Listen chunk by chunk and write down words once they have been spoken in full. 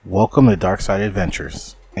Welcome to Dark Side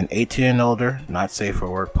Adventures, an 18 and older, not safe for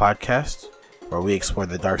work podcast where we explore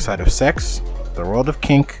the dark side of sex, the world of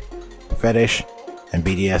kink, fetish, and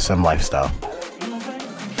BDSM lifestyle.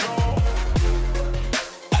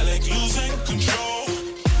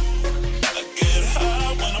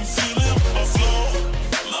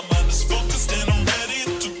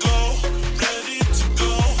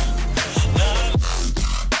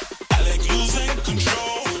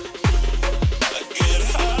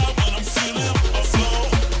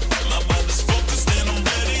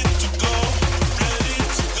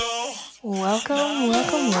 Welcome.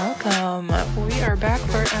 We are back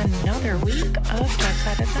for another week of Dark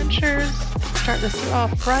Side Adventures. Start this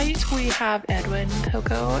off right. We have Edwin,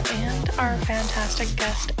 Coco, and our fantastic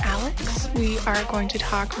guest, Alex. We are going to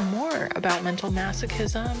talk more about mental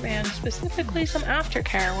masochism and specifically some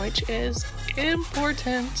aftercare, which is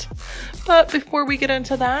important. But before we get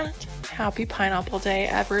into that, happy Pineapple Day,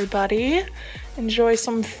 everybody. Enjoy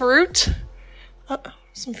some fruit.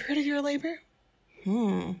 Some fruit of your labor?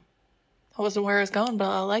 I wasn't where I was going, but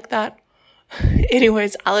I like that.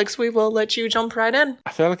 Anyways, Alex, we will let you jump right in.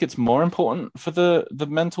 I feel like it's more important for the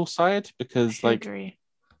mental side because, like, agree.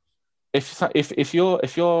 if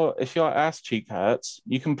your ass cheek hurts,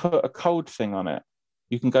 you can put a cold thing on it.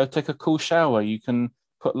 You can go take a cool shower. You can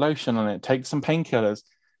put lotion on it. Take some painkillers,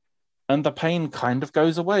 and the pain kind of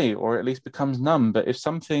goes away, or at least becomes numb. But if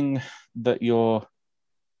something that your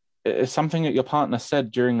partner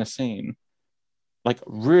said during the scene, like,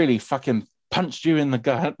 really fucking punched you in the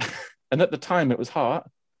gut, and at the time it was hard,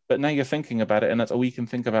 but now you're thinking about it and that's all you can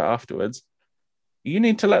think about afterwards, you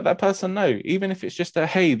need to let that person know, even if it's just a,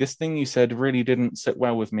 hey, this thing you said really didn't sit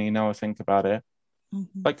well with me, now I think about it.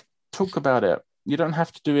 Like, talk about it. You don't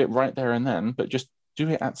have to do it right there and then, but just do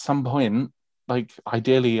it at some point, like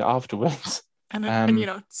ideally afterwards. And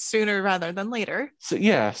sooner rather than later. So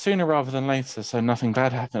yeah, sooner rather than later, so nothing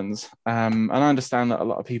bad happens. And I understand that a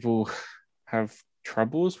lot of people have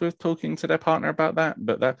troubles with talking to their partner about that,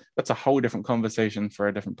 but that's a whole different conversation for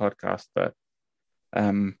a different podcast. But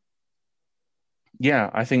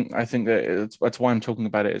yeah, I think that that's why I'm talking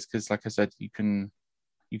about it, is because, like I said, you can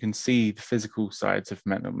see the physical sides of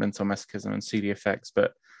mental masochism and see the effects,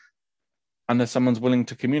 but unless someone's willing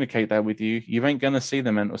to communicate that with you, you ain't going to see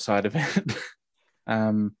the mental side of it.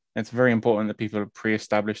 It's very important that people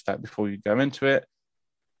pre-establish that before you go into it,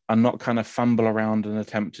 and not kind of fumble around and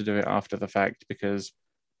attempt to do it after the fact, because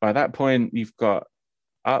by that point you've got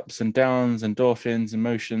ups and downs, endorphins,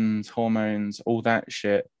 emotions, hormones, all that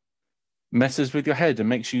shit messes with your head and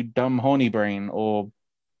makes you dumb horny brain, or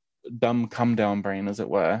dumb come down brain, as it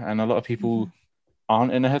were. And a lot of people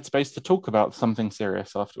aren't in a headspace to talk about something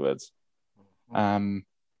serious afterwards. So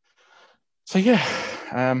yeah,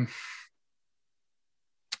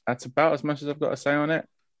 that's about as much as I've got to say on it.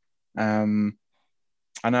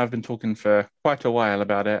 I know I've been talking for quite a while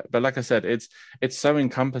about it, but like I said, it's so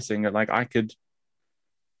encompassing that, like, I could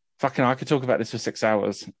talk about this for 6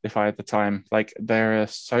 hours if I had the time. Like, there are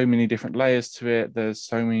so many different layers to it. There's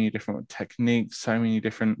so many different techniques, so many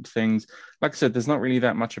different things. Like I said, there's not really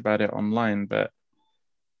that much about it online, but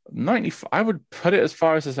I would put it as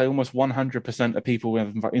far as to say almost 100% of people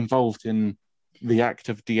involved in the act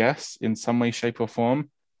of DS in some way, shape, or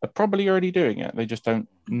form are probably already doing it. They just don't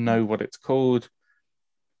know what it's called.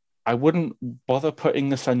 I wouldn't bother putting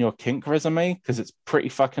this on your kink resume because it's pretty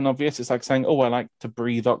fucking obvious. It's like saying, oh, I like to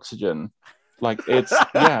breathe oxygen. Like, it's,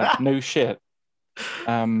 yeah, no shit.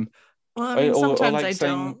 Well, I mean, sometimes or like I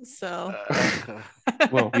saying, don't, so.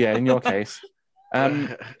 Well, yeah, in your case.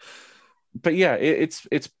 But yeah, it's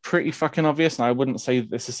pretty fucking obvious, and I wouldn't say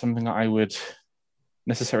this is something that I would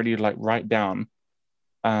necessarily, like, write down.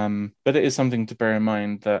 But it is something to bear in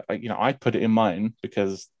mind that, I put it in mine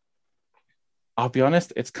because, I'll be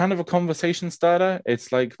honest, it's kind of a conversation starter.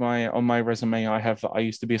 It's like on my resume, I have that I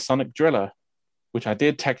used to be a sonic driller, which I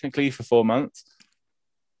did technically for 4 months.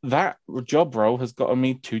 That job role has gotten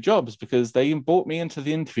me 2 jobs because they brought me into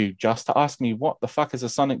the interview just to ask me what the fuck is a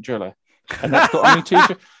sonic driller, and that's gotten me 2.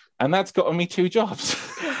 And that's gotten me 2 jobs.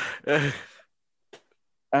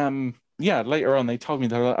 Yeah, later on they told me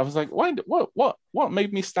that. I was like, why? What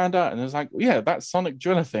made me stand out? And it was like, yeah, that sonic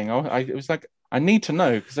driller thing. It was like, I need to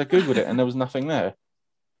know, because I googled it and there was nothing there.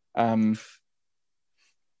 So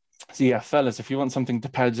yeah, fellas, if you want something to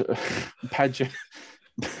pad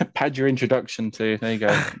your introduction to, there you go.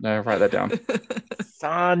 Write that down.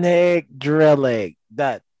 Sonic drilling.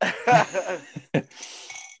 That.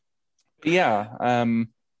 Yeah.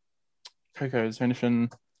 Coco, is there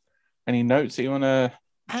any notes that you want to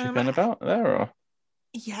chip in about there? Or?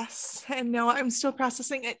 Yes, and no, I'm still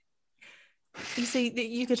processing it. You see,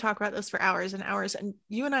 you could talk about this for hours and hours, and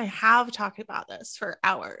you and I have talked about this for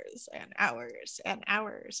hours and hours and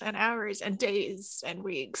hours and hours and days and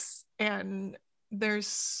weeks. And And you there's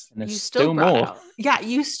still still brought more. out, yeah,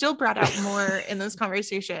 you still brought out more in this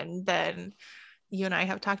conversation than you and I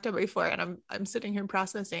have talked about before. And I'm sitting here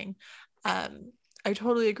processing. I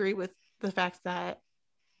totally agree with the fact that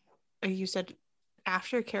you said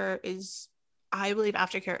aftercare is, I believe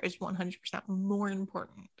aftercare is 100% more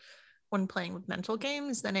important when playing with mental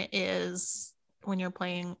games than it is when you're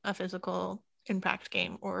playing a physical impact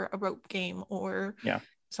game or a rope game or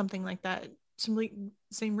something like that. Simply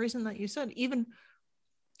same reason that you said, even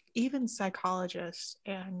psychologists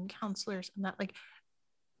and counselors and that, like,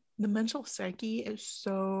 the mental psyche is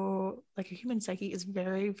so, like, a human psyche is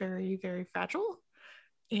very, very, very fragile.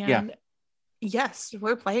 And yes,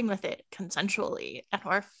 we're playing with it consensually and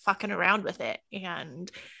we're fucking around with it.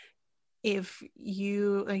 And if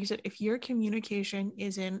you, like you said, if your communication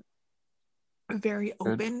isn't very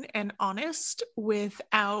open and honest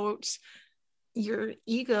without your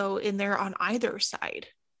ego in there on either side,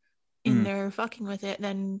 in there fucking with it,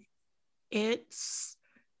 then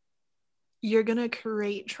you're gonna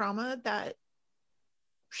create trauma that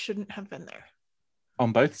shouldn't have been there.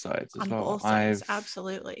 On both sides as on well. Both sides,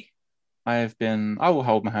 absolutely. I will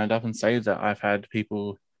hold my hand up and say that I've had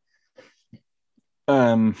people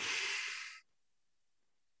how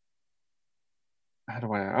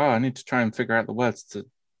do I need to try and figure out the words to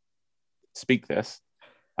speak this.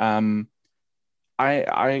 I've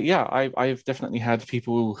definitely had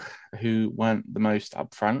people who weren't the most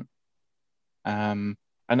upfront. And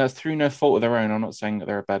that's through no fault of their own. I'm not saying that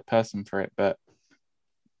they're a bad person for it, but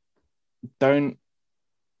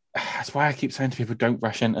that's why I keep saying to people, don't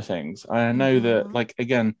rush into things. I know that, like,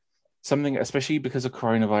 again, something, especially because of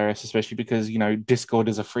coronavirus, especially because, Discord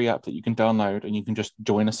is a free app that you can download and you can just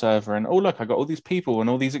join a server and, oh, look, I got all these people and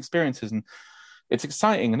all these experiences and it's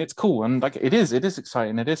exciting and it's cool. And like, it is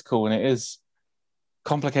exciting. It is cool. And it is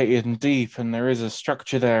complicated and deep and there is a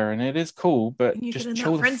structure there and it is cool, but just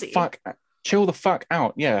chill the fuck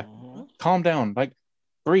out. Yeah. Calm down. Like,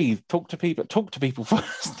 breathe, talk to people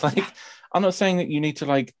first. Like, I'm not saying that you need to,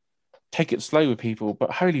 like, take it slow with people,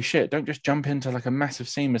 but holy shit, don't just jump into like a massive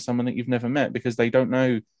scene with someone that you've never met because they don't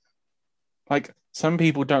know. Like, some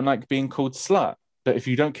people don't like being called slut, but if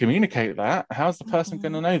you don't communicate that, how's the person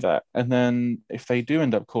going to know that? And then if they do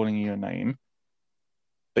end up calling you a name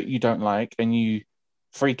that you don't like and you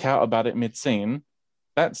freak out about it mid-scene,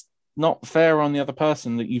 that's not fair on the other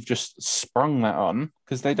person that you've just sprung that on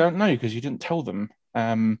because they don't know because you didn't tell them.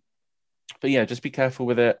 But yeah, just be careful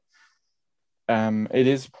with it. It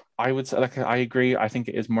is, I would say, like, I agree. I think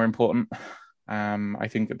it is more important. I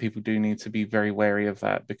think that people do need to be very wary of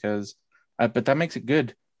that because, but that makes it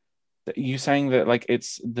good. You saying that, like,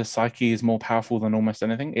 it's the psyche is more powerful than almost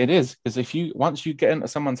anything. It is, because once you get into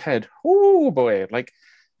someone's head, oh boy, like,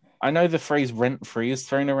 I know the phrase rent free is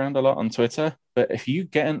thrown around a lot on Twitter, but if you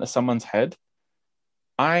get into someone's head,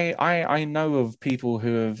 I know of people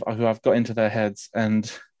who have got into their heads and,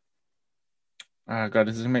 oh God,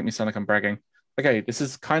 this is gonna make me sound like I'm bragging. Okay, this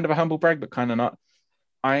is kind of a humble brag, but kind of not.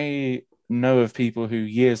 I know of people who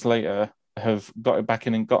years later have gotten back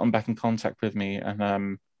in contact with me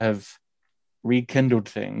and have rekindled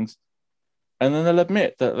things. And then they'll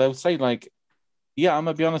admit that they'll say, like, yeah, I'm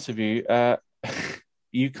gonna be honest with you,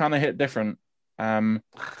 you kind of hit different. And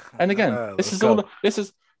again, this is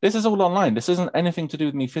all online. This isn't anything to do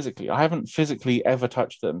with me physically. I haven't physically ever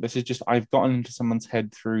touched them. This is just, I've gotten into someone's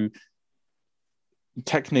head through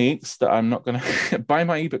techniques that I'm not going to buy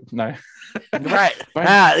my ebook. No. Right.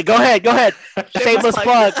 Go ahead. Shameless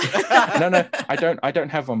plug. No, I don't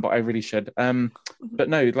have one, but I really should. But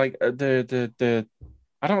no, like, the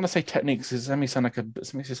I don't want to say techniques because it makes me sound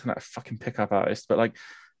like a fucking pickup artist, but like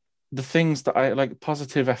the things that I like,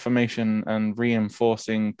 positive affirmation and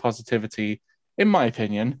reinforcing positivity, in my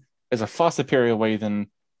opinion, is a far superior way than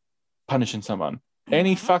punishing someone.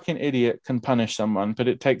 Any fucking idiot can punish someone, but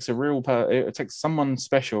it takes it takes someone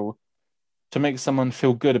special to make someone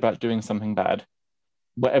feel good about doing something bad,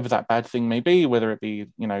 whatever that bad thing may be, whether it be,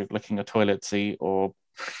 licking a toilet seat or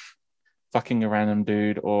fucking a random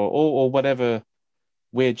dude or whatever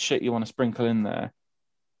weird shit you want to sprinkle in there.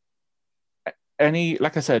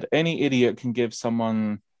 Like I said, any idiot can give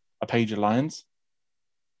someone a page of lines,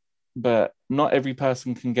 but not every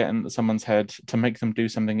person can get in someone's head to make them do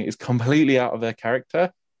something that is completely out of their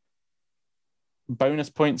character. Bonus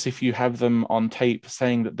points if you have them on tape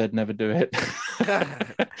saying that they'd never do it.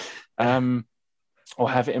 Or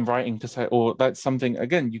have it in writing to say, or that's something,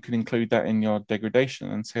 again, you can include that in your degradation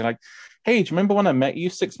and say, like, hey, do you remember when I met you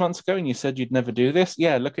 6 months ago and you said you'd never do this?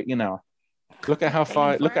 Yeah, look at you now. Look at how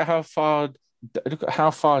far. Look at how far. Look at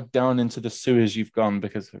how far down into the sewers you've gone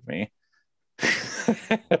because of me.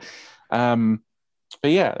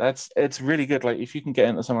 But yeah, it's really good. Like if you can get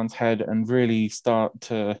into someone's head and really start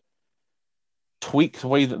to tweak the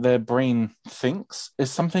way that their brain thinks, is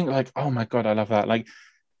something like, oh my God, I love that. Like,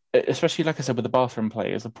 especially like I said with the bathroom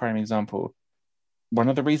play as a prime example. One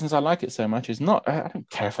of the reasons I like it so much is not, I don't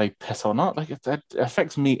care if they piss or not. Like it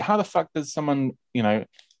affects me. How the fuck does someone,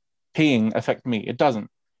 peeing affect me? It doesn't.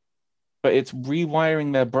 But it's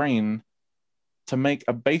rewiring their brain to make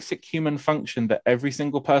a basic human function that every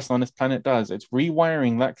single person on this planet does. It's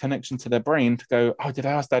rewiring that connection to their brain to go, oh, did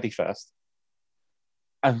I ask daddy first?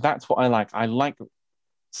 And that's what I like. I like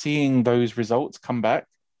seeing those results come back.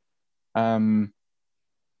 And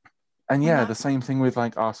yeah, the same thing with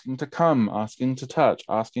like asking to come, asking to touch,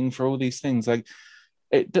 asking for all these things. Like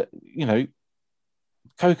it,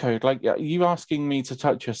 Coco, like you asking me to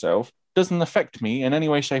touch yourself doesn't affect me in any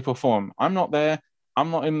way, shape, or form. I'm not there.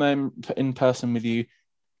 I'm not in person with you.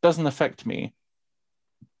 Doesn't affect me,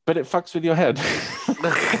 but it fucks with your head.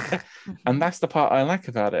 And that's the part I like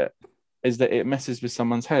about it, is that it messes with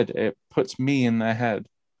someone's head. It puts me in their head.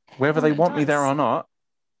 Whether they want me there or not,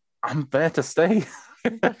 I'm there to stay.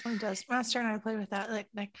 It definitely does. Master and I play with that.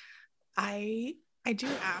 Like I do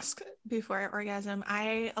ask before I orgasm.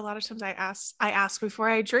 A lot of times I ask before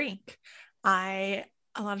I drink. A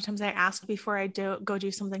lot of times I ask before I go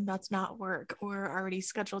do something that's not work or already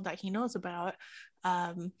scheduled that he knows about.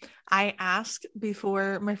 I ask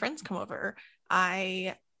before my friends come over.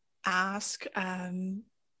 I ask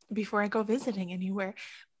before I go visiting anywhere,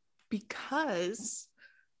 because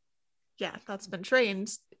that's been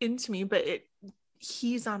trained into me, but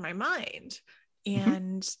he's on my mind,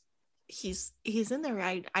 and he's in there.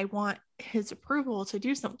 I want his approval to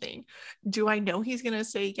do something. Do I know he's gonna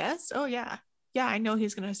say yes? Oh yeah, I know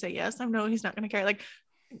he's gonna say yes. I know he's not gonna care. Like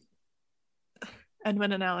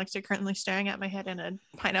Edwin and Alex are currently staring at my head in a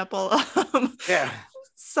pineapple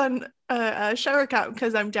sun shower cap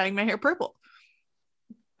because I'm dyeing my hair purple.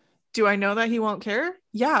 Do I know that he won't care?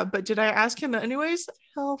 Yeah, but did I ask him anyways?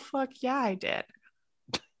 Hell fuck yeah, I did.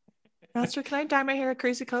 Master, can I dye my hair a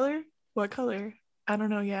crazy color? What color? I don't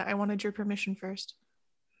know yet. I wanted your permission first.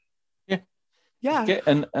 Yeah.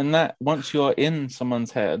 And that once you're in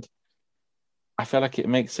someone's head, I feel like it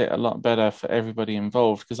makes it a lot better for everybody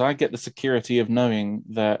involved, because I get the security of knowing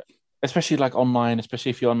that, especially like online, especially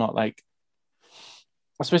if you're not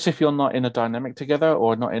in a dynamic together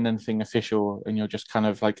or not in anything official, and you're just kind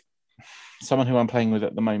of like someone who I'm playing with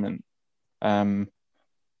at the moment.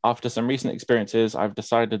 After some recent experiences, I've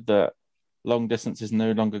decided that long distance is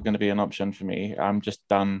no longer going to be an option for me. I'm just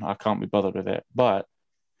done. I can't be bothered with it. But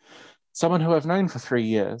someone who I've known for 3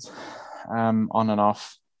 years, on and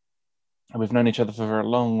off, and we've known each other for a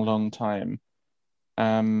long, long time.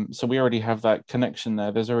 So we already have that connection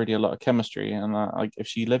there. There's already a lot of chemistry, and like if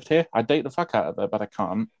she lived here, I'd date the fuck out of her, but I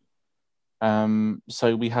can't.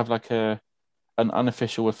 So we have like an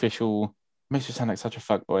unofficial, official. Makes you sound like such a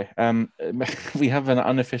fuckboy. We have an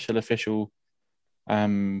unofficial, official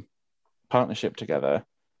partnership together.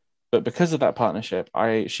 But because of that partnership,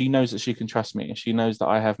 she knows that she can trust me. She knows that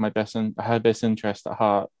I have her best interest at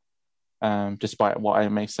heart, despite what I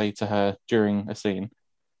may say to her during a scene.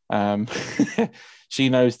 She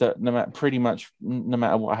knows that no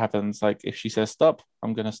matter what happens, like if she says stop,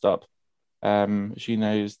 I'm gonna stop. She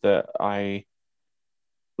knows that I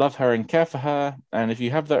love her and care for her, and if you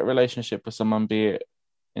have that relationship with someone, be it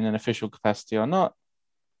in an official capacity or not,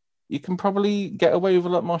 you can probably get away with a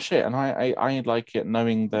lot more shit. And I like it,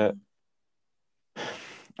 knowing that.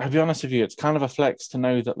 I'll be honest with you, it's kind of a flex to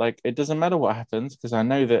know that like it doesn't matter what happens, because I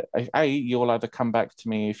know that you'll either come back to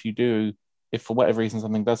me if for whatever reason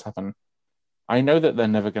something does happen. I know that they're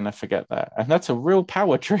never going to forget that, and that's a real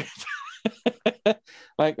power trip.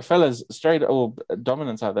 Like fellas, straight or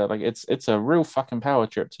dominance out there, like it's a real fucking power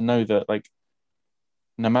trip to know that like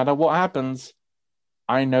no matter what happens,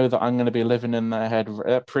 I know that I'm going to be living in their head,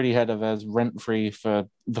 that pretty head of theirs, rent free for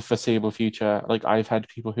the foreseeable future. Like I've had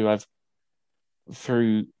people who I've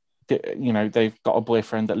through, they've got a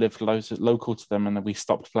boyfriend that lived local to them, and then we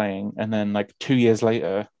stopped playing, and then like 2 years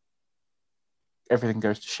later, everything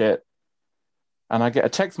goes to shit, and I get a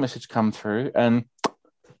text message come through, and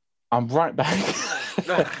I'm right back.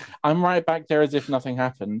 I'm right back there as if nothing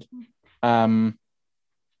happened. And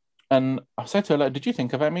I said to her, like, did you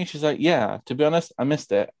think about me? She's like, yeah, to be honest, I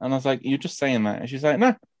missed it. And I was like, you're just saying that. And she's like,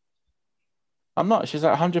 no, I'm not. She's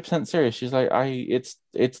like 100% serious. She's like, it's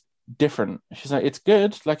different. She's like, it's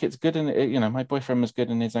good. Like, it's good in, my boyfriend was good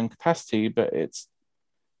in his own capacity, but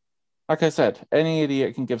like I said, any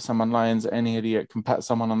idiot can give someone lines, any idiot can pat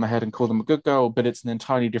someone on the head and call them a good girl, but it's an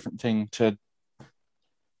entirely different thing to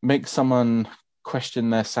make someone question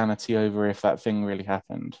their sanity over if that thing really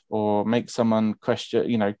happened, or make someone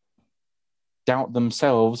question, doubt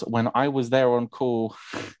themselves when I was there on call,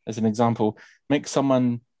 as an example, make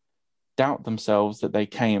someone doubt themselves that they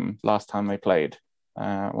came last time they played.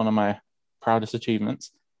 One of my proudest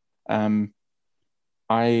achievements.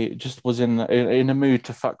 I just was in a mood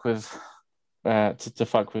to fuck with to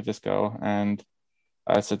fuck with this girl, and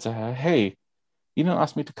I said to her, "Hey, you didn't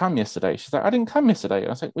ask me to come yesterday." She's like, "I didn't come yesterday." I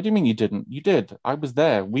was like, "What do you mean you didn't? You did. I was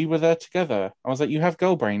there. We were there together." I was like, "You have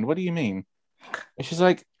girl brain. What do you mean?" And she's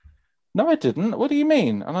like, "No, I didn't. What do you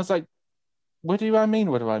mean?" And I was like, "What do I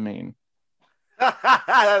mean? What do I mean?"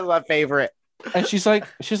 That's my favorite. And she's like,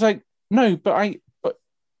 "No, but I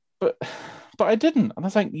didn't." And I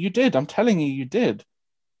was like, "You did. I'm telling you, you did."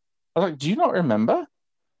 I was like, "Do you not remember?"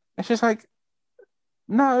 And she's like,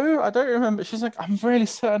 "No, I don't remember." She's like, "I'm really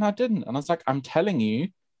certain I didn't." And I was like, "I'm telling you,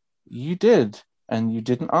 you did. And you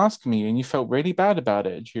didn't ask me and you felt really bad about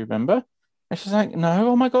it. Do you remember?" And she's like,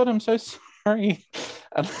 "No, oh my God, I'm so sorry."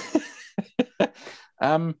 And,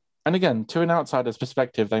 and again, to an outsider's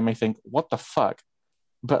perspective, they may think, "What the fuck?"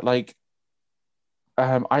 But like,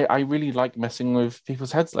 I really like messing with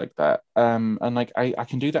people's heads like that. And like, I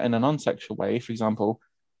can do that in a non-sexual way. For example,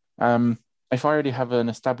 if I already have an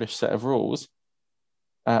established set of rules,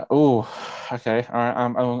 okay, all right,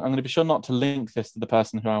 I'm going to be sure not to link this to the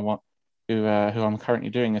person who I want, who I'm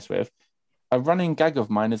currently doing this with. A running gag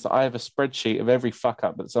of mine is that I have a spreadsheet of every fuck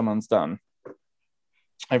up that someone's done.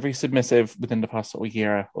 Every submissive within the past sort of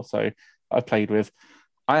year or so I've played with,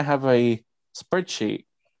 I have a spreadsheet.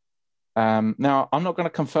 Now, I'm not going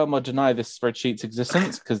to confirm or deny this spreadsheet's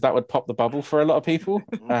existence because that would pop the bubble for a lot of people.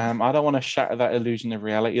 I don't want to shatter that illusion of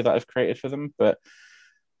reality that I've created for them. But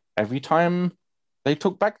every time they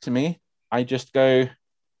talk back to me, I just go,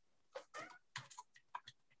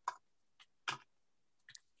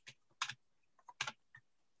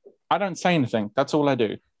 I don't say anything. That's all I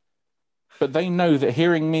do. But they know that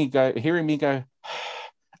hearing me go,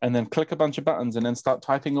 and then click a bunch of buttons and then start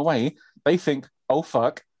typing away, they think, oh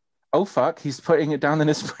fuck, he's putting it down in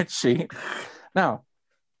his spreadsheet. Now,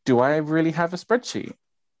 do I really have a spreadsheet?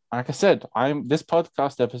 Like I said, this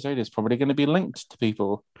podcast episode is probably going to be linked to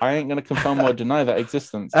people. I ain't going to confirm or deny that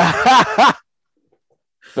existence. But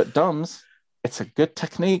DOMS, it's a good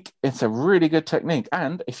technique. It's a really good technique.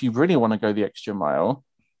 And if you really want to go the extra mile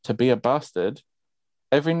to be a bastard,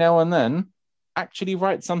 every now and then, actually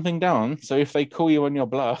write something down. So if they call you on your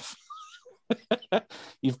bluff,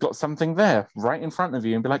 you've got something there right in front of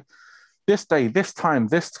you and be like, this day, this time,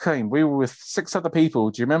 this came, we were with 6 other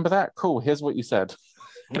people. Do you remember that? Cool. Here's what you said.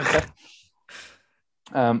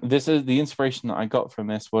 This is the inspiration that I got from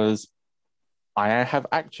this was I have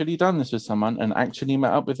actually done this with someone and actually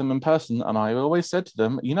met up with them in person. And I always said to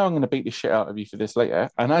them, I'm going to beat the shit out of you for this later.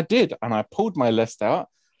 And I did. And I pulled my list out.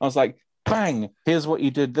 I was like, bang, here's what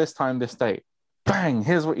you did this time, this date. Bang,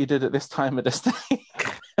 here's what you did at this time, at this date.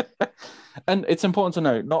 And it's important to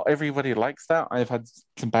note, not everybody likes that. I've had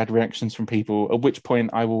some bad reactions from people, at which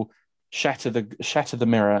point I will shatter the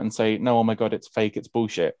mirror and say, no, oh my God, it's fake, it's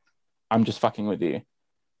bullshit. I'm just fucking with you.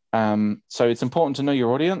 So it's important to know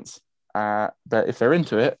your audience. But if they're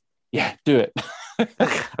into it, yeah, do it.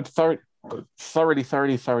 I'd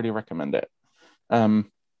thoroughly recommend it. But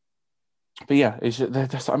yeah,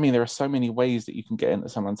 there are so many ways that you can get into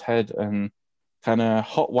someone's head and kind of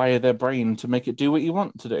hotwire their brain to make it do what you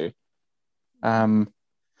want to do.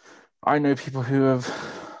 I know people who have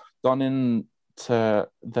gone into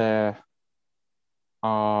their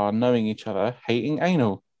knowing each other, hating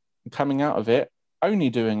anal, and coming out of it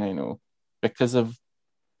only doing anal because of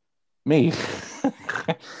me.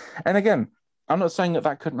 And again, I'm not saying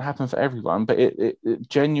that couldn't happen for everyone, but it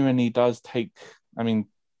genuinely does take, I mean,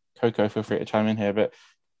 Coco, feel free to chime in here, but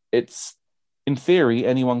it's, in theory,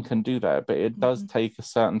 anyone can do that, but it does take a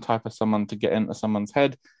certain type of someone to get into someone's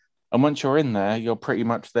head. And once you're in there, you're pretty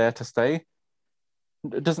much there to stay.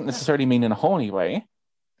 It doesn't necessarily mean in a horny way,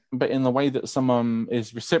 but in the way that someone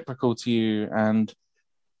is reciprocal to you and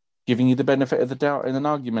giving you the benefit of the doubt in an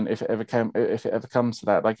argument, if it ever comes to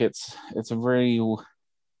that. Like it's a real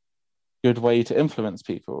good way to influence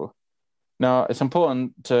people. Now, it's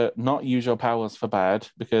important to not use your powers for bad,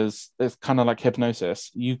 because it's kind of like hypnosis.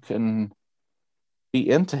 You can be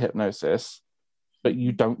into hypnosis, but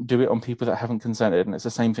you don't do it on people that haven't consented. And it's the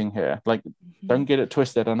same thing here. Like, don't get it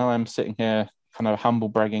twisted. I know I'm sitting here kind of humble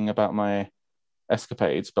bragging about my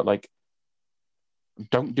escapades, but like,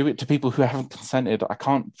 don't do it to people who haven't consented. I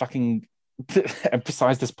can't fucking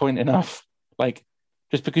emphasize this point enough. Like,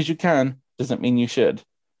 Just because you can doesn't mean you should.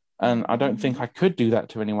 And I don't think I could do that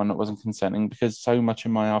to anyone that wasn't consenting, because so much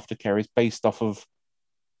of my aftercare is based off of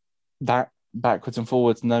that backwards and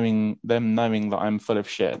forwards, knowing that I'm full of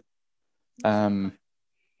shit. Or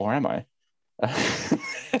am I?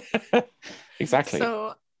 Exactly.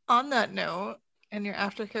 So on that note, in your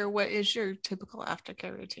aftercare, what is your typical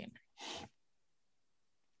aftercare routine?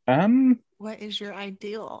 What is your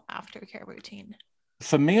ideal aftercare routine?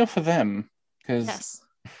 For me or for them? Because yes.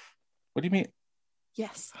 What do you mean?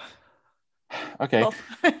 Yes. Okay.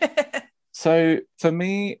 So for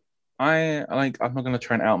me, I'm not going to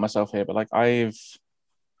try and out myself here, but like I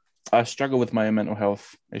struggle with my own mental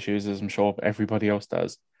health issues, as I'm sure everybody else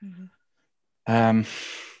does. I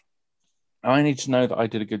need to know that I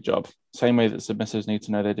did a good job. Same way that submissives need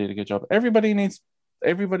to know they did a good job. Everybody needs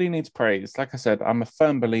praise. Like I said, I'm a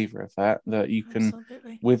firm believer of that you can,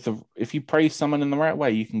 if you praise someone in the right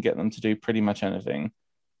way, you can get them to do pretty much anything.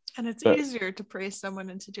 And it's easier to praise someone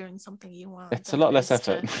into doing something you want. It's a lot less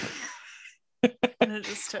effort. And it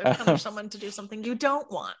is to punish someone to do something you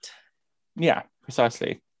don't want. Yeah,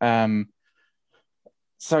 precisely. So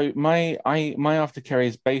my aftercare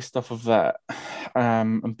is based off of that,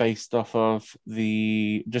 and based off of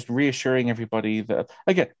the just reassuring everybody that,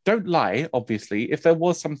 again, don't lie. Obviously, if there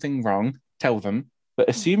was something wrong, tell them. But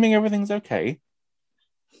assuming everything's okay,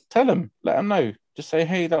 tell them. Let them know. Just say,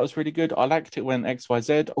 hey, that was really good. I liked it when X, Y,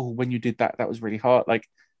 Z. Oh, when you did that, that was really hard. Like,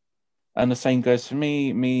 and the same goes for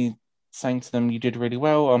me. Me saying to them, you did really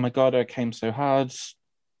well. Oh my God, it came so hard.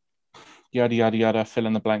 Yada yada yada. Fill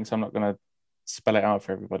in the blanks. I'm not gonna spell it out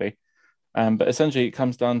for everybody. But essentially it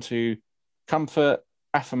comes down to comfort,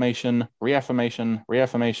 affirmation, reaffirmation,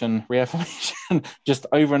 just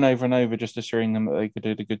over and over and over, just assuring them that they could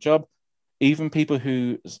do a good job. Even people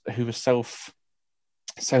who were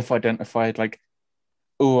self-identified, like,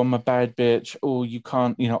 oh, I'm a bad bitch, oh, you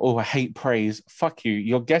can't, oh, I hate praise. Fuck you.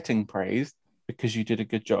 You're getting praise because you did a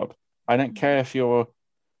good job. I don't care if you're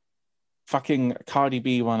fucking Cardi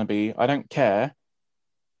B wannabe. I don't care.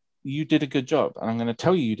 You did a good job, and I'm going to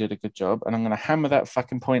tell you did a good job, and I'm going to hammer that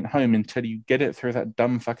fucking point home until you get it through that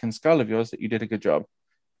dumb fucking skull of yours that you did a good job.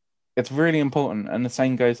 It's really important. And the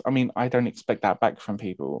same goes, I mean, I don't expect that back from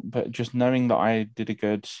people, but just knowing that I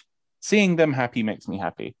did seeing them happy makes me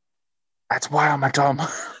happy. That's why I'm a dom.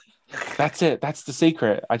 That's it. That's the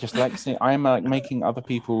secret. I just like I'm like making other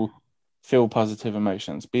people feel positive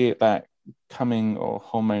emotions, be it that coming or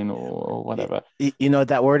hormone or whatever. You know what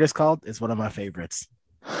that word is called? It's one of my favorites.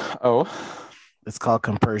 Oh, it's called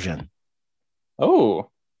compersion.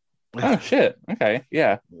 Oh shit. Okay,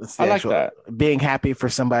 yeah, I like that. Being happy for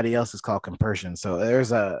somebody else is called compersion. So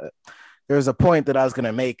there's a point that I was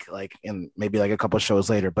gonna make, like in maybe like a couple of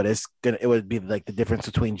shows later, but it would be like the difference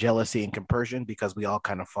between jealousy and compersion, because we all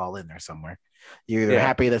kind of fall in there somewhere. You're either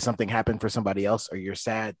happy that something happened for somebody else, or you're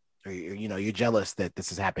sad, or you're jealous that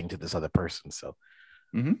this is happening to this other person. So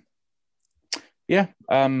yeah,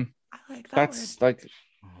 I like that that's word. Like,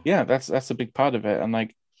 yeah, that's a big part of it. And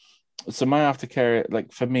like, so my aftercare,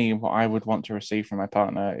 like for me, what I would want to receive from my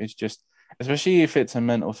partner is just, especially if it's a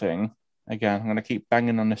mental thing, again, I'm going to keep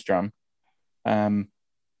banging on this drum. I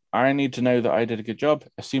need to know that I did a good job,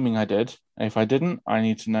 assuming I did. And if I didn't, I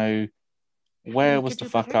need to know where was the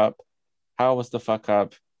fuck up, how was the fuck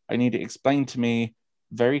up. I need it explained to me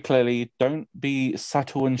very clearly. Don't be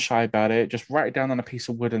subtle and shy about it. Just write it down on a piece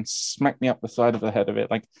of wood and smack me up the side of the head of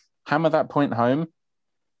it. Like, hammer that point home.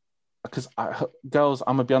 Because girls,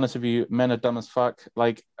 I'm gonna be honest with you, men are dumb as fuck.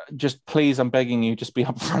 Like, just please, I'm begging you, just be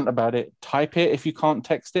upfront about it. Type it if you can't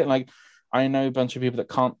text it. Like, I know a bunch of people that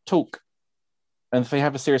can't talk, and if they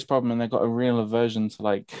have a serious problem and they've got a real aversion to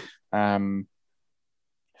like, if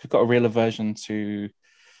you've got a real aversion to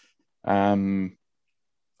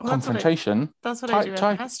confrontation, that's what I do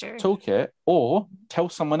at Master. Talk it, or tell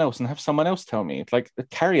someone else and have someone else tell me. Like,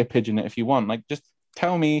 carrier pigeon it if you want. Like, just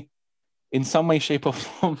tell me in some way, shape, or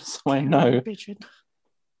form, so I know.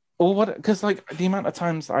 Or what? Because like the amount of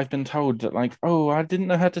times I've been told that, like, oh, I didn't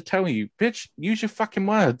know how to tell you, bitch. Use your fucking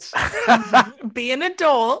words. Be an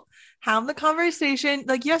adult. Have the conversation.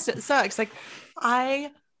 Like, yes, it sucks. Like,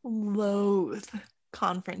 I loathe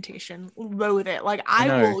confrontation. Loathe it. Like,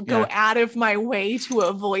 I will go out of my way to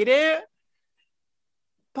avoid it.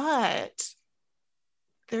 But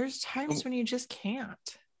there's times when you just can't.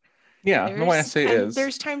 Yeah, the way I see it is.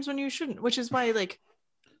 There's times when you shouldn't, which is why, like,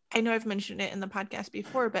 I know I've mentioned it in the podcast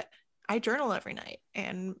before, but I journal every night,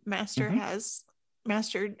 and Master has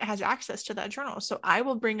access to that journal. So I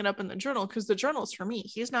will bring it up in the journal because the journal's for me.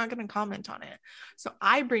 He's not going to comment on it. So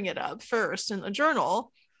I bring it up first in the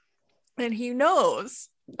journal, and he knows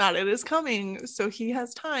that it is coming. So he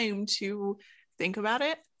has time to think about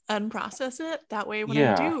it and process it. That way, when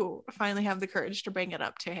I do finally have the courage to bring it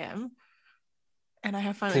up to him, and I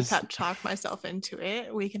have finally pep talked myself into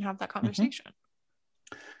it, we can have that conversation.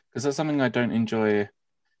 Because that's something I don't enjoy,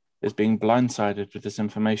 is being blindsided with this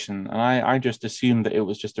information. And I just assumed that it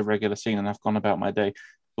was just a regular scene, and I've gone about my day.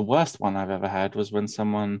 The worst one I've ever had was when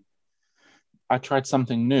I tried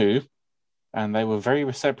something new, and they were very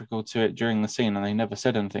reciprocal to it during the scene, and they never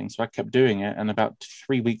said anything. So I kept doing it, and about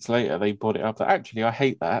 3 weeks later, they brought it up that actually I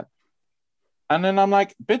hate that. And then I'm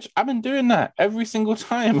like, bitch, I've been doing that every single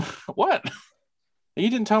time. What? You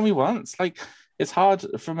didn't tell me once. Like, it's hard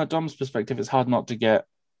from a Dom's perspective. It's hard not to get,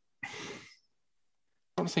 I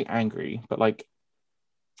don't want to say angry, but like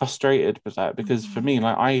frustrated with that. Because for me,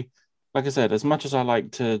 like I said, as much as I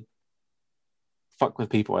like to fuck with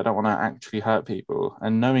people, I don't want to actually hurt people.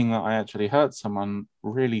 And knowing that I actually hurt someone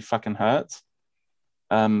really fucking hurts.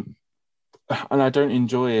 And I don't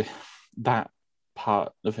enjoy that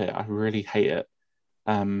part of it. I really hate it.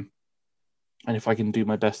 And if I can do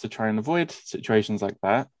my best to try and avoid situations like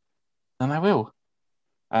that, then I will.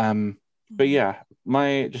 But yeah,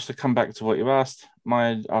 just to come back to what you asked,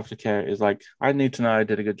 my aftercare is like, I need to know I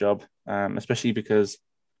did a good job, especially because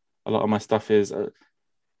a lot of my stuff is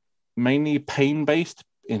mainly pain-based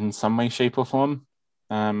in some way, shape, or form.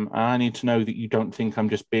 I need to know that you don't think I'm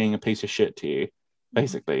just being a piece of shit to you,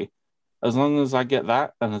 basically. As long as I get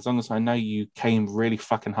that, and as long as I know you came really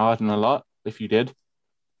fucking hard and a lot, if you did,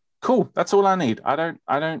 cool. That's all I need. I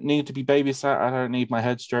don't need to be babysat. I don't need my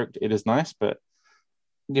head stroked. It is nice, but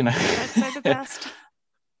you know, I'd say the best.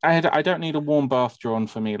 I don't need a warm bath drawn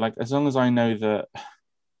for me. Like, as long as I know that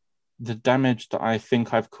the damage that I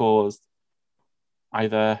think I've caused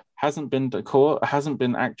either hasn't been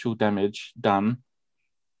actual damage done,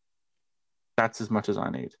 that's as much as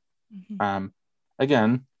I need.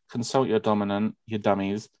 Again, consult your dominant, your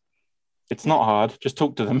dummies. It's not hard. Just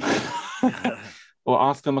talk to them. Or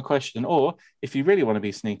ask them a question. Or if you really want to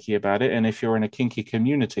be sneaky about it, and if you're in a kinky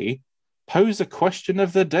community, pose a question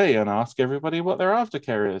of the day and ask everybody what their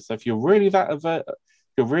aftercare is. So if you're really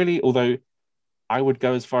although I would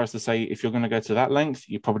go as far as to say, if you're going to go to that length,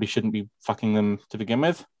 you probably shouldn't be fucking them to begin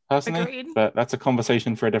with, personally. Agreed. But that's a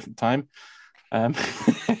conversation for a different time. But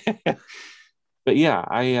yeah,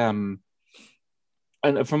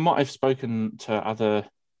 and from what I've spoken to other,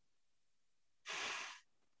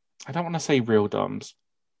 I don't want to say real doms,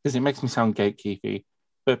 because it makes me sound gatekeepy,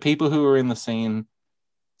 but people who are in the scene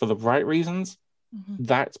for the right reasons,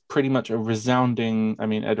 that's pretty much a resounding, I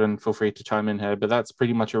mean, Edwin, feel free to chime in here, but that's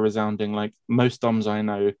pretty much a resounding, like, most doms I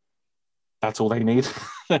know, that's all they need.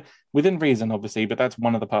 Within reason, obviously, but that's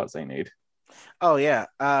one of the parts they need. Oh, yeah.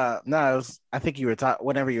 No, I think you were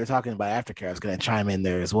whenever you were talking about aftercare, I was going to chime in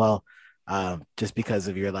there as well. Just because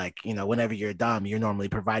of your, like, you know, whenever you're a dom, you're normally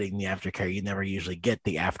providing the aftercare. You never usually get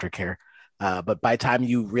the aftercare. But by the time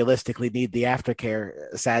you realistically need the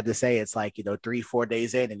aftercare, sad to say, it's like, you know, 3-4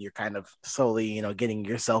 days in, and you're kind of slowly, you know, getting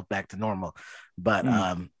yourself back to normal. But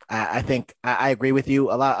I think I agree with you.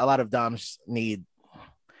 A lot of doms need,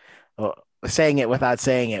 saying it without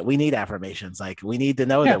saying it, we need affirmations. Like, we need to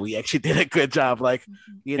know that we actually did a good job. Like,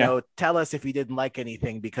 you know, tell us if you didn't like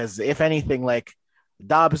anything, because if anything, like,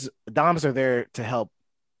 doms are there to help,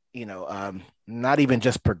 you know, not even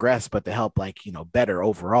just progress, but to help, like, you know, better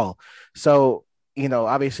overall. So, you know,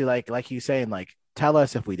 obviously, like you saying, like, tell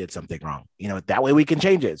us if we did something wrong, you know, that way we can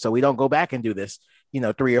change it, so we don't go back and do this, you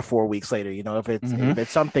know, 3 or 4 weeks later. You know, if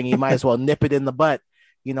it's something, you might as well nip it in the butt,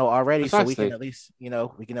 you know, already. Precisely. So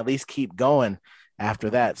we can at least keep going after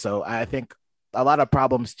that. So I think a lot of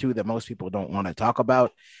problems too that most people don't want to talk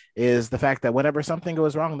about is the fact that whenever something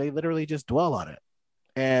goes wrong, they literally just dwell on it.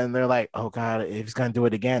 And they're like, oh God, if he's going to do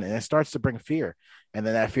it again. And it starts to bring fear. And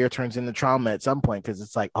then that fear turns into trauma at some point, because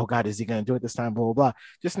it's like, oh God, is he going to do it this time? Blah, blah, blah.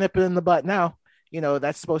 Just nip it in the butt now. You know,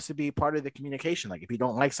 that's supposed to be part of the communication. Like, if you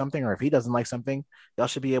don't like something, or if he doesn't like something, y'all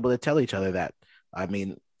should be able to tell each other that. I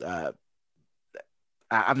mean,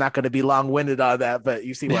 I'm not going to be long-winded on that, but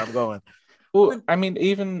you see where I'm going. Well, I mean,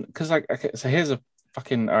 even because, like, okay, so here's a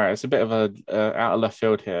fucking, all right, it's a bit of a out of left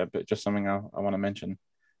field here, but just something I want to mention.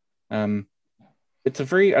 It's a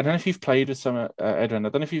very, I don't know if you've played with some, Edwin, I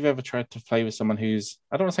don't know if you've ever tried to play with someone who's,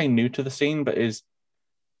 I don't want to say new to the scene, but is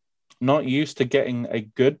not used to getting a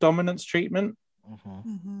good dominance treatment.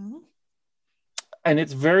 And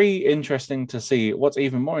it's very interesting to see. What's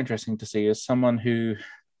even more interesting to see is someone who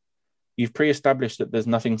you've pre-established that there's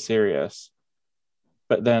nothing serious,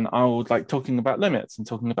 but then I would, like, talking about limits and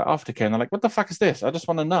talking about aftercare, and they're like, what the fuck is this? I just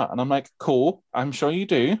want to nut. And I'm like, cool, I'm sure you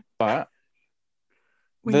do, but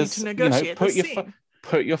we need to negotiate,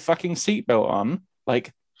 put your fucking seatbelt on.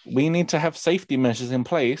 Like, we need to have safety measures in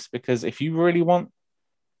place, because if you really want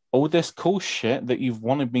all this cool shit that you've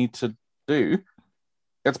wanted me to do,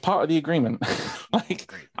 it's part of the agreement. Like,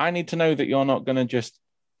 Great. I need to know that you're not going to just,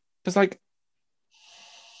 because like,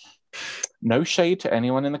 no shade to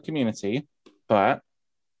anyone in the community, but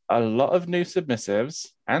a lot of new submissives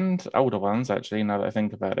and older ones, actually, now that I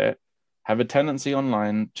think about it, have a tendency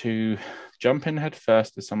online to jump in head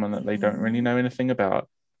first to someone that they don't really know anything about.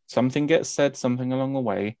 Something gets said, something along the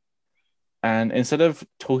way, and instead of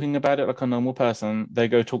talking about it like a normal person, they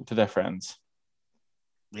go talk to their friends.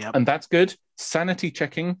 Yep. And that's good. Sanity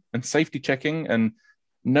checking and safety checking and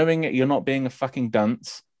knowing that you're not being a fucking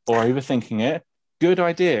dunce or overthinking it. Good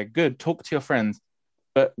idea. Good. Talk to your friends.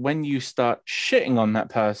 But when you start shitting on that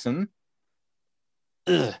person,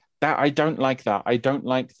 that I don't like that. I don't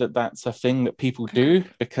like that that's a thing that people do,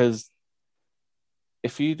 because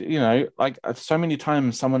if you know, like, so many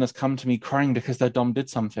times someone has come to me crying because their dom did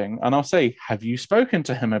something, and I'll say, have you spoken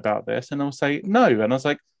to him about this? And I'll say, no. And I was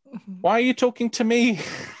like, why are you talking to me?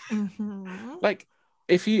 Like,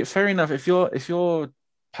 fair enough, if your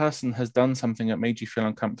person has done something that made you feel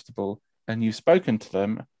uncomfortable and you've spoken to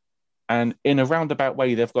them, and in a roundabout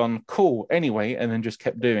way they've gone cool anyway and then just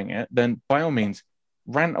kept doing it, then by all means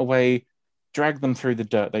rant away, drag them through the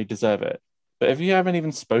dirt, they deserve it. But if you haven't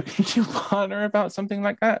even spoken to your partner about something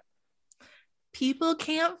like that, people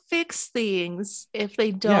can't fix things if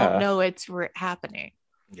they don't know it's happening.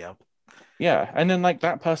 Yep. Yeah, and then like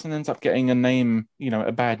that person ends up getting a name,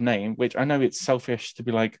 a bad name, which I know it's selfish to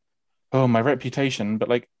be like, oh, my reputation, but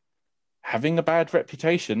like, having a bad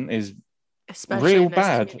reputation is especially real in this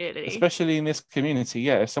bad, community. especially in this community.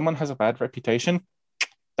 Yeah, if someone has a bad reputation,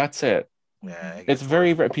 that's it. Yeah, It's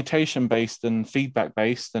very reputation based and feedback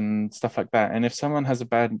based and stuff like that. And if someone has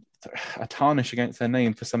a tarnish against their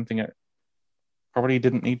name for something that probably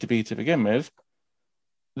didn't need to be to begin with,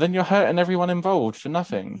 then you're hurting everyone involved for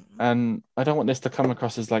nothing. And I don't want this to come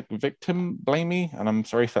across as like victim blamey. And I'm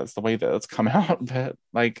sorry if that's the way that it's come out, but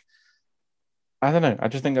like, I don't know. I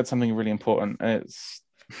just think that's something really important.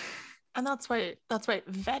 And that's why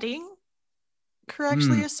vetting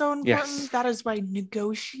correctly is so important. Yes. That is why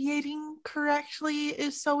negotiating correctly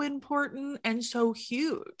is so important and so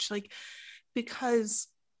huge. Like, because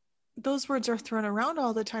those words are thrown around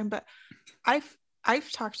all the time, but I've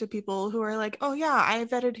talked to people who are like, oh yeah, I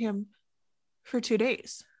vetted him for 2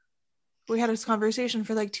 days. We had this conversation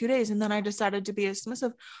for like 2 days and then I decided to be a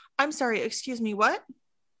submissive. I'm sorry, excuse me, what?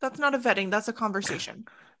 That's not a vetting, that's a conversation.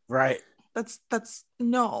 Right. That's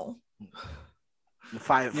no.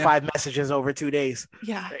 Five messages over 2 days.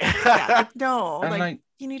 Yeah. No, like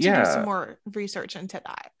you need to do some more research into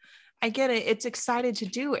that. I get it. It's excited to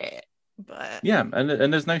do it, but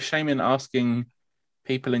and there's no shame in asking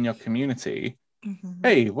people in your community,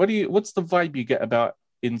 hey, what's the vibe you get about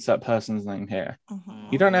insert person's name here?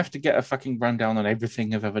 You don't have to get a fucking rundown on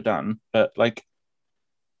everything you've ever done, but like,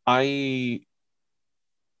 I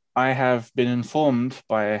have been informed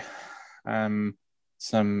by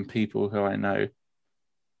some people who I know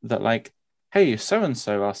that like, hey, so and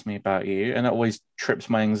so asked me about you, and that always trips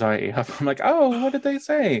my anxiety up. I'm like, oh, what did they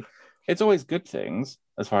say? It's always good things,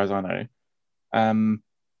 as far as I know.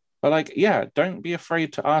 But like, yeah, don't be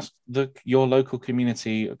afraid to ask your local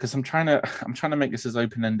community, because I'm trying to make this as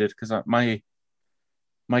open ended, because my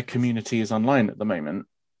community is online at the moment.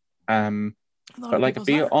 But like,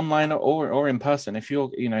 be it online or in person. If you're,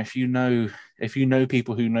 if you know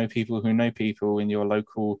people who know people who know people in your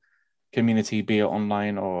local community, be it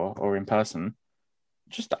online or in person,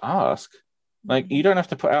 just ask. Like, you don't have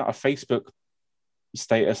to put out a Facebook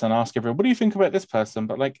status and ask everyone, what do you think about this person?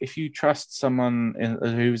 But like, if you trust someone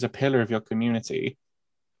who's a pillar of your community,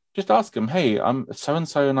 just ask them, hey, so and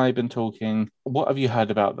so and I've been talking, what have you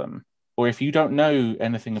heard about them? Or if you don't know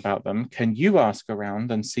anything about them, can you ask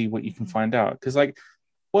around and see what you can find out? Because like,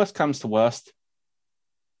 worst comes to worst,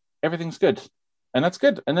 everything's good, and that's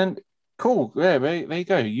good. And then cool, yeah, there you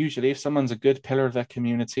go. Usually if someone's a good pillar of their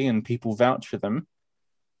community and people vouch for them,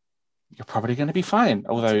 you're probably going to be fine.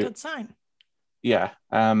 Although, that's a good sign. Yeah.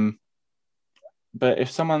 But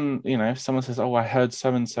if someone says, oh, I heard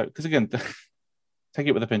so and so, because again, take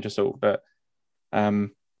it with a pinch of salt, but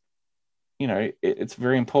it's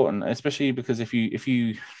very important, especially because if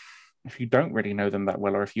you don't really know them that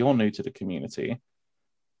well, or if you're new to the community,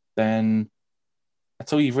 then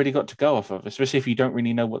that's all you've really got to go off of, especially if you don't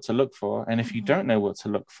really know what to look for. And if you don't know what to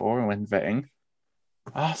look for when vetting,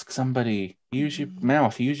 ask somebody. Use your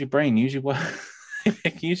mouth, use your brain, use your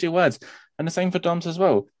use your words. And the same for DOMs as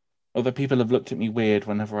well. Although people have looked at me weird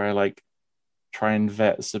whenever I like try and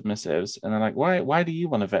vet submissives, and they're like, why do you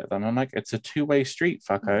want to vet them? I'm like, it's a two-way street,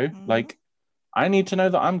 fucko. Like, I need to know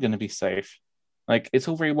that I'm going to be safe. Like, it's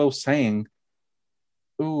all very well saying,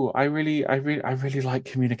 "Oh, I really like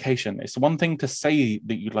communication." It's one thing to say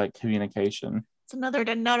that you like communication. It's another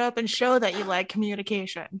to nut up and show that you like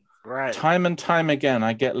communication. Right. Time and time again,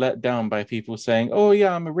 I get let down by people saying, "Oh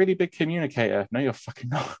yeah, I'm a really big communicator." No, you're fucking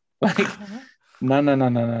not. Like, no, no, no,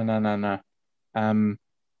 no, no, no, no, no.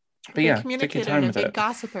 But yeah, take your communicator time and a with big it.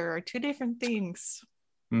 gossiper are two different things.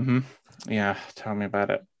 Yeah, tell me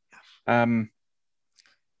about it.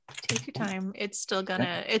 Take your time. It's still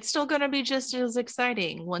gonna be just as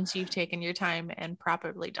exciting once you've taken your time and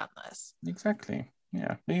properly done this. Exactly.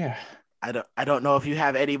 Yeah. But yeah. I don't know if you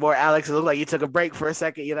have any more, Alex. It looked like you took a break for a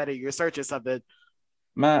second. You're searching something.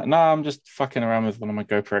 Man, no, I'm just fucking around with one of my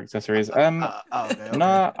GoPro accessories. Okay.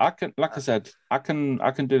 No, I can, like I said, I can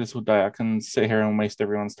do this all day. I can sit here and waste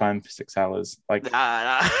everyone's time for 6 hours. Like,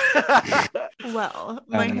 Nah. Well,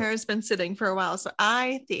 my hair has been sitting for a while, so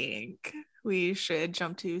I think we should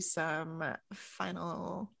jump to some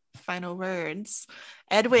final words.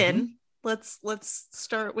 Edwin, let's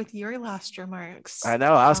start with your last remarks. I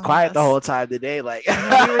know I was quiet the whole time today. Like,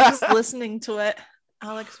 I know, we were just listening to it.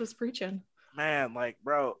 Alex was preaching. Man, like,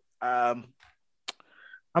 bro, I'm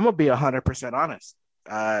gonna be 100% honest.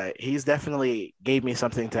 He's definitely gave me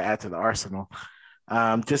something to add to the arsenal.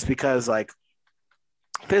 Just because, like,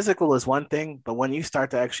 physical is one thing, but when you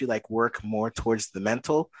start to actually like work more towards the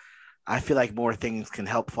mental, I feel like more things can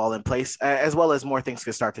help fall in place, as well as more things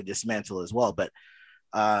can start to dismantle as well. But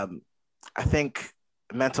I think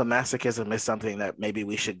mental masochism is something that maybe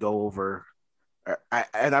we should go over.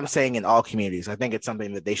 And I'm saying in all communities, I think it's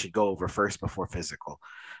something that they should go over first before physical.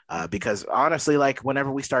 Because honestly, like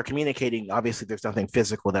whenever we start communicating, obviously there's nothing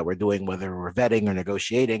physical that we're doing, whether we're vetting or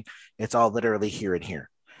negotiating. It's all literally here and here.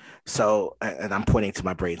 So, and I'm pointing to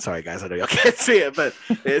my brain. Sorry, guys, I know y'all can't see it, but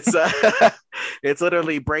it's it's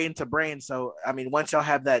literally brain to brain. So, I mean, once y'all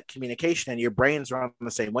have that communication and your brains are on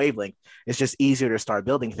the same wavelength, it's just easier to start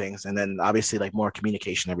building things. And then obviously, like more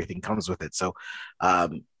communication, everything comes with it. So,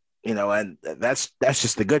 and that's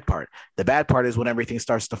just the good part. The bad part is when everything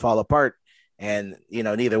starts to fall apart and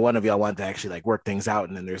neither one of y'all want to actually like work things out,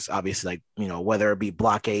 and then there's obviously like whether it be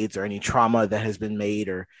blockades or any trauma that has been made,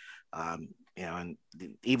 or and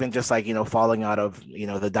even just like falling out of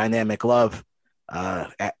the dynamic love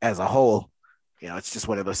as a whole. It's just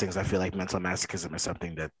one of those things. I feel like mental masochism is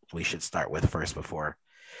something that we should start with first before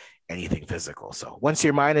anything physical. So once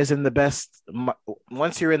your mind is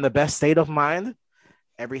once you're in the best state of mind,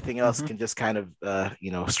 everything else can just kind of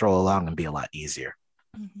stroll along and be a lot easier.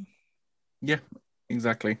 Yeah,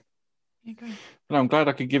 exactly. Okay. But I'm glad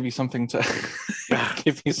I could give you something to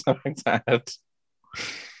add.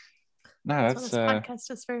 No, that's what this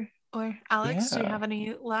podcast is for. Or Alex, do you have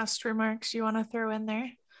any last remarks you want to throw in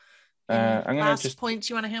there? I'm gonna points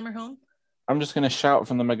you want to hammer home? I'm just gonna shout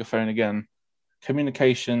from the megaphone again.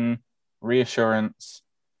 Communication, reassurance.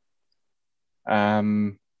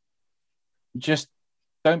 Just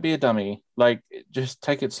don't be a dummy. Like, just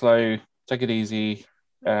take it slow, take it easy.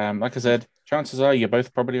 Like I said, chances are you're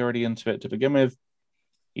both probably already into it to begin with.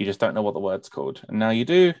 You just don't know what the word's called. And now you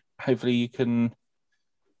do. Hopefully you can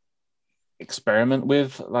experiment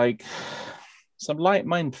with like some light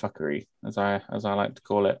mind fuckery, as I like to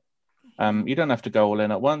call it. You don't have to go all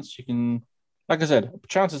in at once. You can, like I said,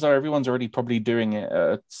 chances are everyone's already probably doing it at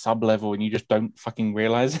a sub level and you just don't fucking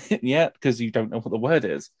realize it yet because you don't know what the word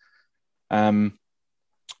is.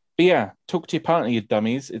 But yeah, talk to your partner, you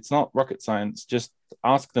dummies. It's not rocket science. Just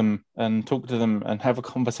ask them and talk to them and have a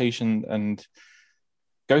conversation and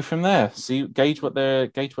go from there. See, gauge what their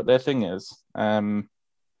thing is. But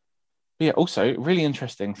yeah, also really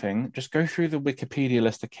interesting thing. Just go through the Wikipedia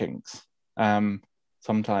list of kinks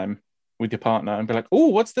sometime with your partner and be like, "Oh,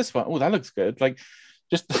 what's this one? Oh, that looks good." Like,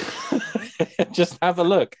 just just have a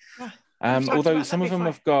look. Although some of them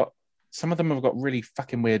have got really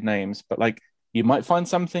fucking weird names, but like you might find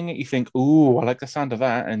something that you think, "Ooh, I like the sound of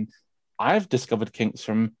that." And I've discovered kinks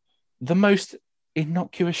from the most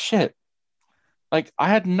innocuous shit. Like, I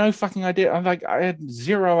had no fucking idea. I had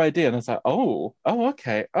zero idea. And it's like, oh,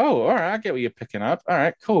 okay. Oh, all right. I get what you're picking up. All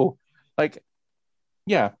right, cool. Like,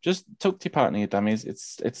 yeah, just talk to your partner, you dummies.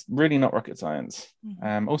 It's really not rocket science.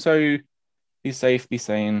 Also, be safe, be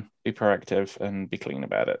sane, be proactive, and be clean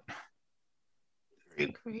about it.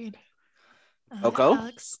 Agreed.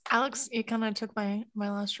 Okay. Alex, you kind of took my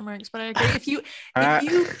last remarks, but I agree. If you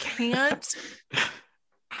can't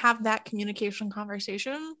have that communication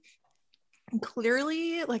conversation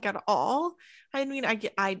clearly, like at all, I mean,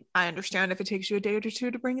 I understand if it takes you a day or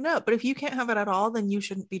two to bring it up, but if you can't have it at all, then you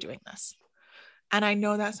shouldn't be doing this. And I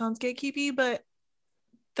know that sounds gatekeepy, but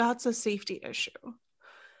that's a safety issue.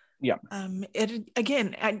 Yeah. It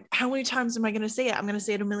again, how many times am I going to say it? I'm going to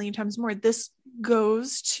say it a million times more. This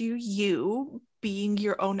goes to you being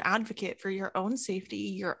your own advocate for your own safety,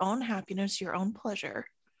 your own happiness, your own pleasure.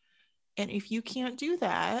 And if you can't do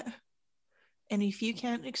that, and if you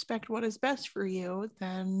can't expect what is best for you,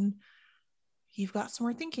 then you've got some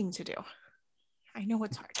more thinking to do. I know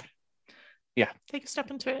it's hard. Yeah. Take a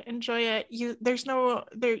step into it, enjoy it. You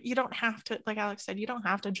don't have to, like Alex said, you don't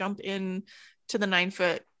have to jump in to the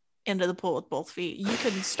 9-foot into the pool with both feet. You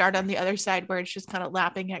can start on the other side where it's just kind of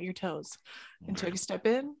lapping at your toes and take a step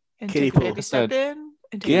in and Kiddie take a pool. baby step in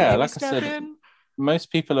and take a Yeah, baby like I step said, in.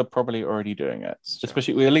 most people are probably already doing it,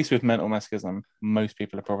 especially at least with mental masochism. Most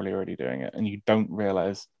people are probably already doing it, and you don't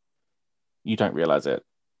realize it.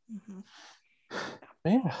 Mm-hmm.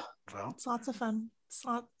 Yeah, Well, It's lots of fun. It's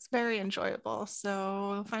very enjoyable.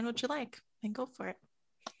 So find what you like and go for it.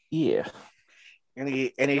 yeah.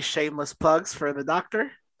 any shameless plugs for the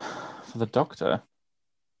doctor? For the doctor.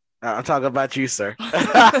 I'm talking about you, sir.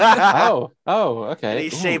 Oh, okay. Any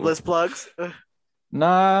shameless plugs?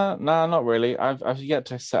 Nah, not really. I've yet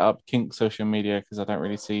to set up kink social media because I don't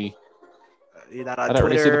really see. You're not I on don't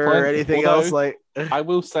really see the Twitter or point. anything Although, else? Like, I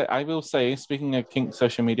will say, speaking of kink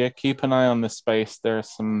social media, keep an eye on this space. There are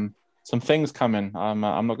some things coming. I'm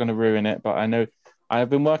not going to ruin it, but I know I've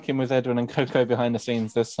been working with Edwin and Coco behind the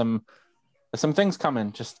scenes. There's some things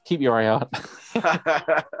coming. Just keep your eye out.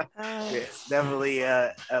 it's definitely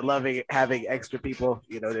loving having extra people,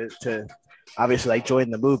 to obviously like join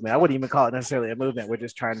the movement. I wouldn't even call it necessarily a movement. We're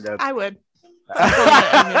just trying to. I would.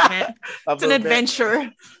 It's an adventure.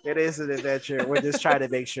 It is an adventure. We're just trying to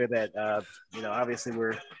make sure that obviously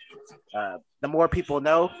we're the more people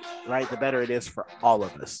know, right, the better it is for all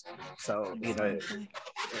of us. So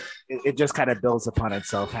it just kind of builds upon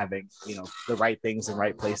itself, having the right things in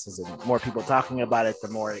right places, and more people talking about it, the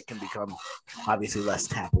more it can become obviously less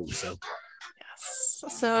taboo. So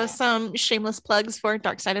so some shameless plugs for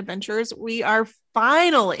Dark Side Adventures. We are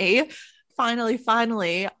finally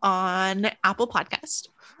on Apple Podcast.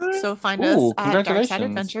 So find us at Dark Side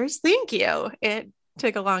Adventures. Thank you. It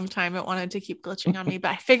took a long time. It wanted to keep glitching on me, but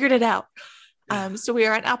I figured it out. So we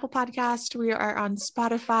are on Apple Podcast. We are on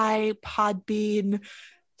Spotify, Podbean,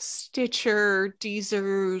 Stitcher,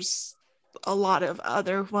 Deezer's, a lot of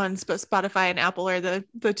other ones, but Spotify and Apple are the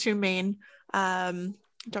two main.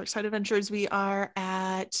 Dark Side Adventures. We are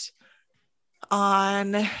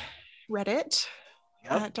on Reddit.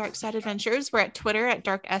 Yep. At Dark Side Adventures. We're at Twitter at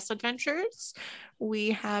Dark S Adventures.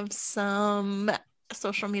 We have some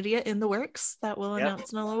social media in the works that we'll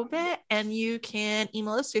announce in a little bit, and you can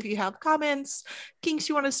email us if you have comments, kinks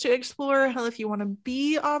you want us to explore, hell, if you want to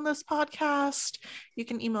be on this podcast, you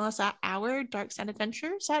can email us at our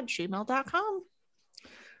darksideadventures@gmail.com.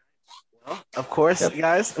 Well, of course,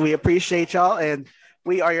 guys, we appreciate y'all, and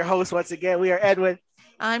we are your hosts once again. We are Edwin.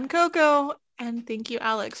 I'm Coco, and thank you,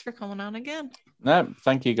 Alex, for coming on again. No,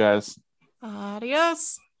 thank you, guys.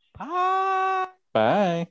 Adios. Bye. Bye.